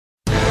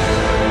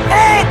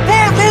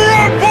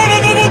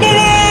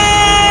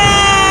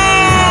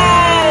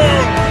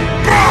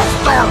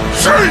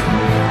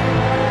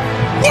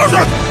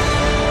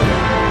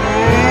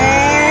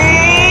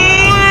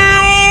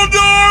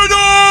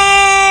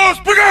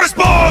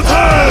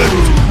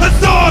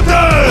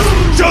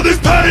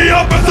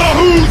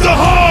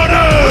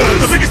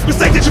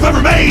mistake that you've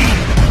ever made.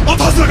 I'll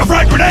toss you like a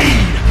frag grenade.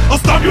 I'll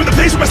stomp you in the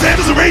face with my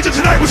sandals and rage, and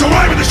tonight we shall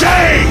ride in the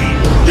shade.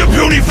 You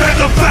puny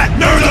fans of fat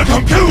nerds on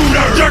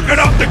computers, jerking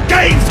up the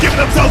games, giving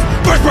themselves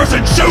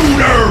first-person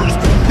shooters.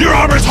 Your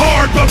armor's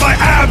hard, but my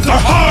abs are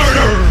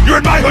harder.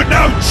 You're in my hood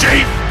now,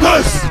 Chief.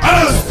 This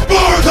is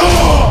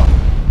Sparta!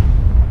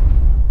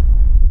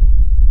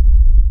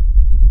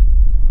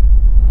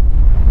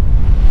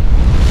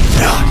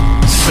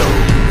 Not so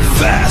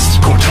fast.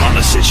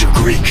 Cortana says you're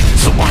Greek,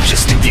 so why don't you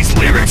stick these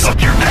lyrics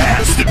up your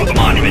ass? Stick with a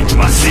monument to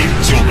my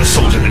sins. You're the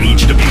soldier that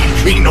needs you to be.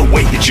 Ain't no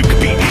way that you could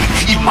beat me.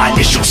 Even my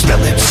initials spell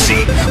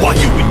MC. While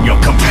you and your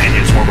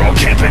companions were all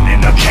camping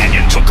in a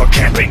canyon, took a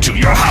campaign to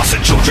your house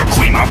and killed your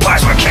queen, my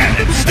plasma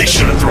cannon. They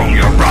should have thrown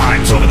your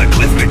rhymes over the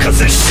cliff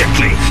because they're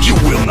sickly. You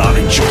will not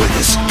enjoy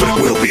this, but it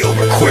will be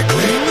over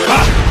quickly.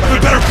 I've had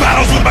better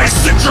battles with my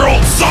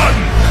 6-year-old son.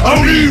 I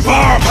don't need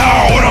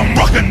firepower when I'm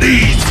rocking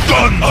these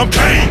guns. I'm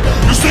Kane,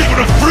 you're sleeping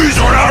with a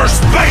freezer in outer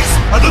space.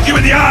 I look you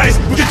in the eyes,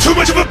 we get too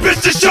much of a bitch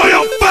to show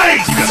your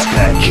face. You got a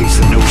bad case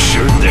of no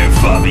shirt there,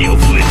 Fabio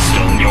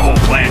Flintstone. Your whole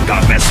plan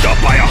got messed up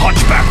by a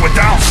hunchback with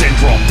Down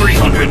syndrome.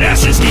 300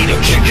 asses need a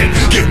kicking,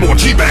 get more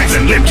teabags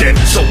than Lipton.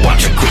 So why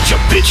don't you quit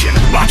your bitching,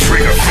 my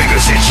trigger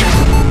fingers itching.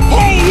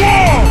 Hold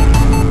on!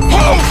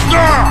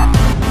 Holster!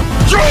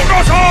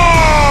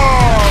 Jonathan!